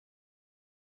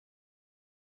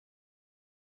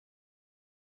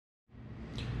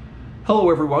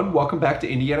Hello everyone, welcome back to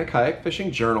Indiana Kayak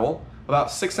Fishing Journal. About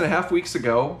 6.5 weeks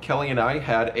ago, Kelly and I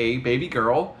had a baby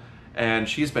girl, and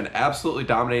she's been absolutely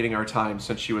dominating our time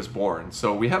since she was born.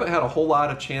 So we haven't had a whole lot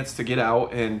of chance to get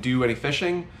out and do any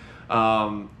fishing.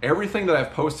 Everything that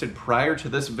I've posted prior to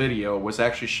this video was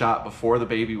actually shot before the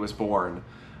baby was born.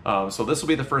 So this will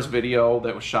be the first video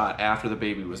that was shot after the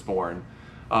baby was born.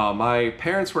 My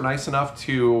parents were nice enough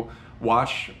to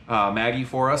watch Maggie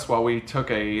for us while we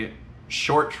took a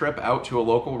short trip out to a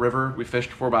local river. We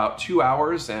fished for about 2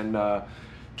 hours, and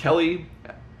Kelly,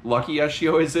 lucky as she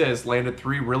always is, landed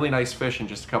 3 really nice fish in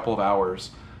just a couple of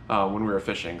hours when we were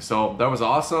fishing. So that was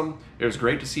awesome. It was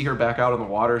great to see her back out on the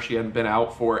water. She hadn't been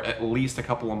out for at least a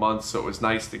couple of months, so it was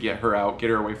nice to get her out, get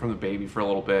her away from the baby for a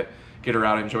little bit, get her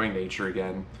out enjoying nature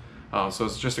again. So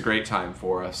it's just a great time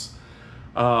for us.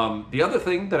 The other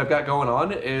thing that I've got going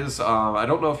on is, I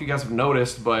don't know if you guys have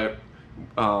noticed, but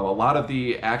a lot of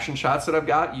the action shots that I've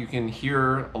got, you can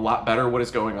hear a lot better what is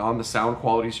going on. The sound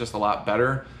quality is just a lot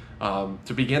better.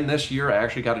 To begin this year, I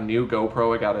actually got a new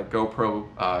GoPro. I got a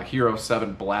GoPro Hero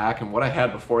 7 Black, and what I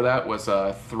had before that was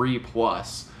a 3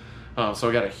 Plus. So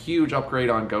I got a huge upgrade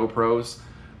on GoPros,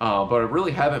 but I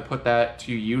really haven't put that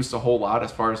to use a whole lot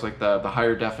as far as like the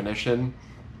higher definition.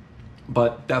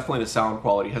 But definitely the sound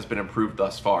quality has been improved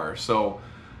thus far. So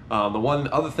the one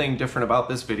other thing different about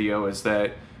this video is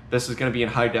that this is going to be in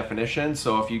high definition.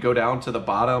 So if you go down to the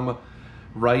bottom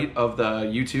right of the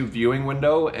YouTube viewing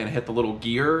window and hit the little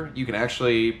gear, you can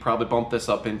actually probably bump this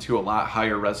up into a lot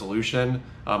higher resolution,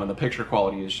 and the picture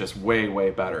quality is just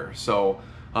way better. So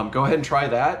go ahead and try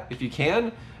that if you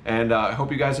can, and I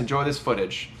hope you guys enjoy this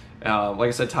footage. Like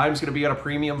I said, time's going to be at a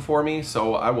premium for me,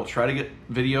 so I will try to get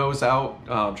videos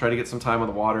out, try to get some time on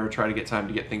the water, try to get time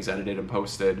to get things edited and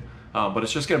posted, but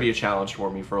it's just going to be a challenge for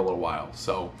me for a little while.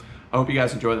 So I hope you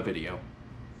guys enjoy the video.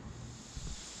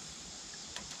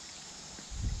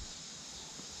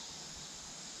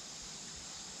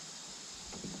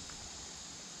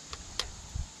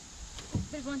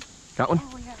 There's one. Got one?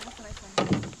 Oh yeah, that's what I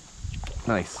said.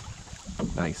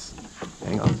 Nice.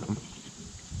 Hang on.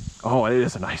 Oh, it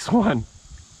is a nice one.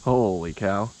 Holy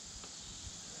cow.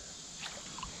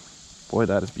 Boy,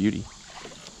 that is beauty.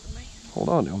 Hold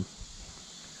on to him.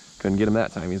 Couldn't get him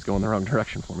that time. He was going the wrong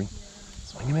direction for me.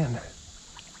 Swing him in.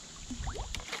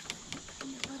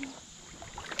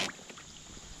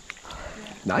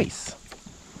 Nice.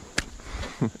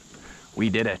 We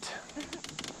did it.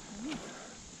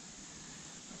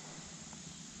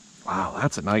 Wow,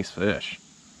 that's a nice fish.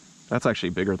 That's actually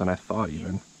bigger than I thought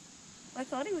even. I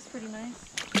thought he was pretty nice.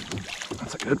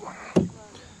 That's a good one.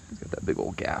 He's got that big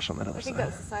old gash on that other I think side.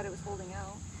 that was the side it was holding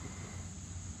out.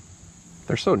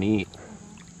 They're so neat.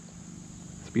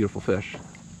 It's a beautiful fish.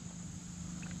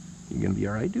 You gonna be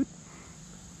alright, dude?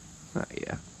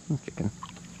 Yeah, I'm kicking.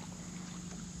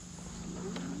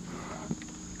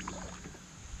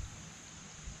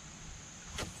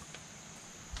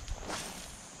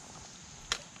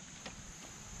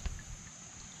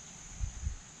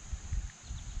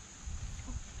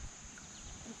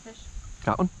 Fish.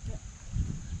 Got one? Yeah.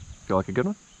 Feel like a good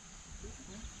one?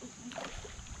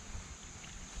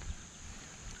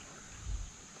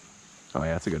 Oh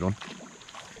yeah, it's a good one.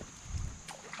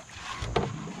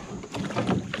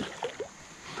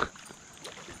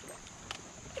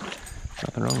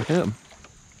 Nothing wrong with him.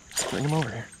 Bring him over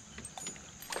here.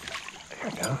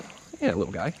 There we go. Yeah,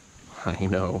 little guy. I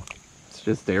know. It's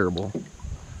just terrible.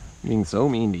 Being so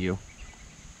mean to you.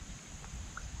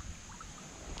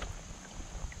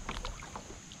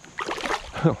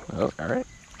 Oh, alright.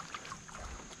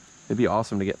 It'd be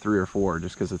awesome to get 3 or 4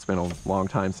 just because it's been a long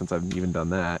time since I've even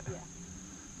done that. Yeah.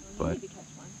 But Need to catch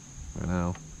one. I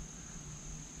know.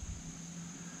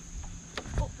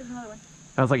 Oh, there's another one.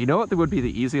 I was like, you know what would be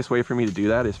the easiest way for me to do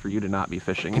that is for you to not be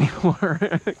fishing anymore.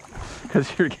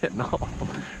 Because you're getting all...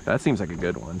 That seems like a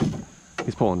good one.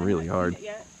 He's pulling really hard.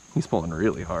 He's pulling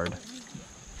really hard.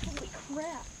 Holy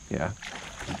crap. Yeah.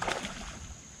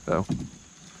 So.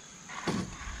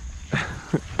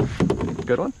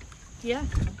 Good one? Yeah.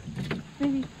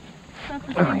 Maybe. Not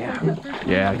the Oh, same yeah. as that first one.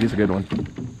 Yeah, he's a good one.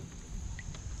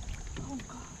 Oh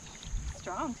gosh.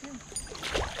 Strong too.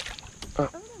 Oh,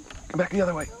 come back the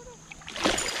other way.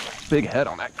 Big head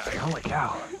on that guy. Holy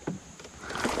cow.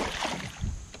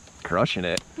 Crushing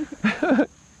it.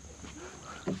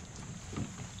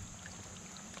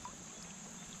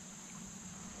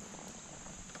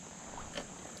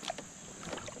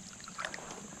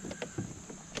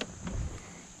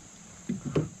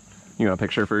 You want a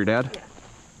picture for your dad? Yeah.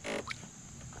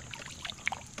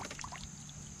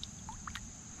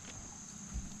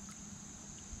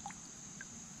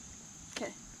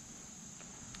 Okay.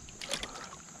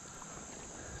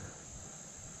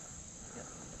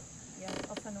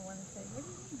 kind of want to say, what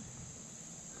do you mean?